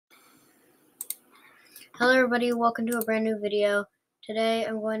Hello everybody, welcome to a brand new video. Today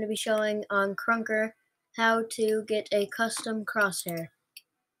I'm going to be showing on Crunker how to get a custom crosshair.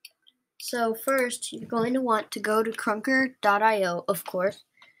 So first, you're going to want to go to crunker.io, of course.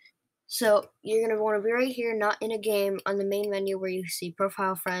 So you're going to want to be right here, not in a game, on the main menu where you see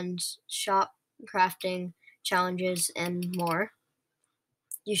profile, friends, shop, crafting, challenges, and more.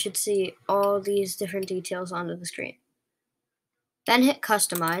 You should see all these different details onto the screen. Then hit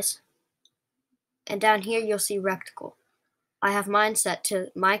customize. And down here you'll see reticle. I have mine set to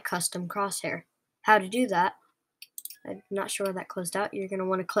my custom crosshair. How to do that, I'm not sure why that closed out. You're going to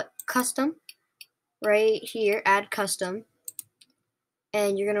want to click custom, right here, add custom,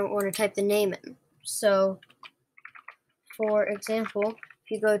 and you're going to want to type the name in. So, for example,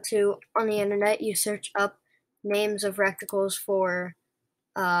 if you go to, on the internet, you search up names of reticles for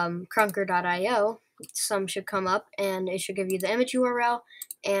crunker.io, some should come up, and it should give you the image URL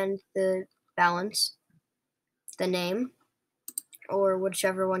and the balance, the name, or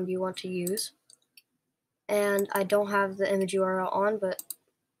whichever one you want to use. And I don't have the image URL on, but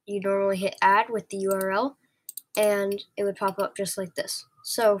you normally hit add with the URL and it would pop up just like this.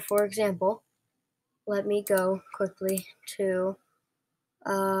 So for example, let me go quickly to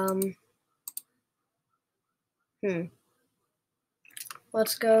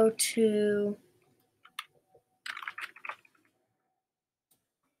let's go to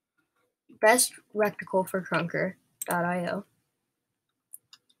best reticle for crunker.io.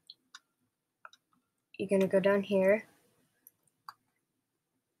 You're going to go down here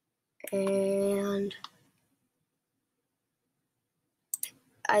and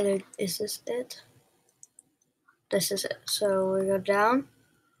is this it? This is it. So we go down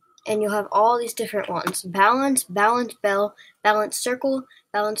and you'll have all these different ones. Balance, balance bell, balance circle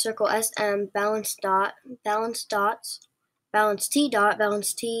SM, balance dot, balance dots, balance T dot,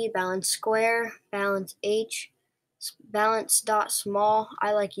 balance T, balance square, balance H, balance dot small.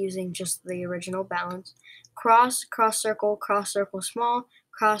 I like using just the original balance. Cross, cross circle small,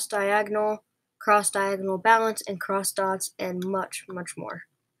 cross diagonal balance, and cross dots, and much, much more.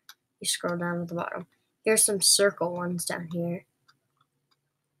 You scroll down to the bottom. Here's some circle ones down here.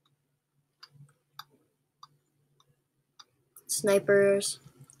 Snipers,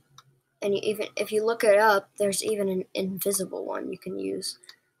 and even if you look it up, there's even an invisible one you can use.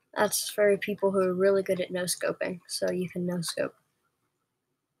 That's for people who are really good at no-scoping, so you can no-scope.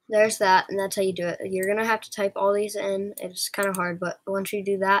 There's that, and that's how you do it. You're gonna have to type all these in. It's kind of hard, but once you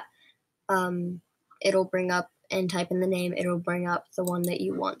do that, it'll bring up, and type in the name, it'll bring up the one that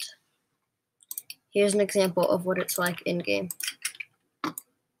you want. Here's an example of what it's like in-game.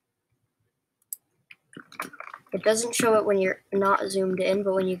 It doesn't show it when you're not zoomed in,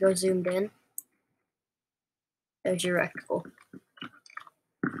 but when you go zoomed in, there's your reticle.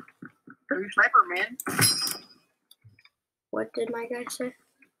 Are you sniper, man? What did my guy say?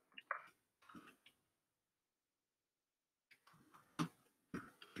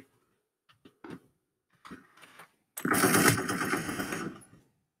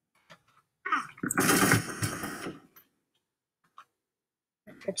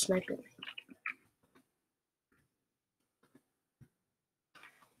 It's sniping me.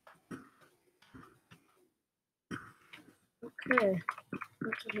 Okay,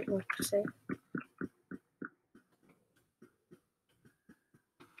 that doesn't know what to say.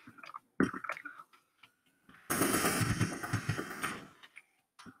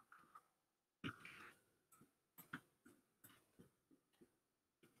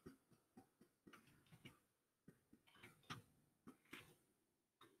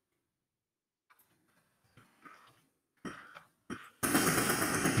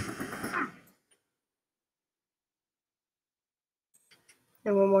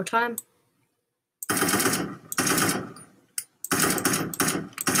 And one more time.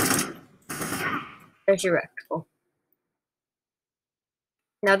 There's your reticle.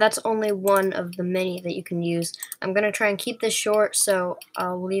 Now that's only one of the many that you can use. I'm going to try and keep this short, so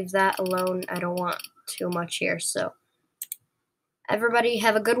I'll leave that alone. I don't want too much here. So everybody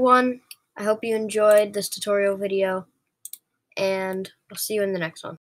have a good one. I hope you enjoyed this tutorial video, and I'll see you in the next one.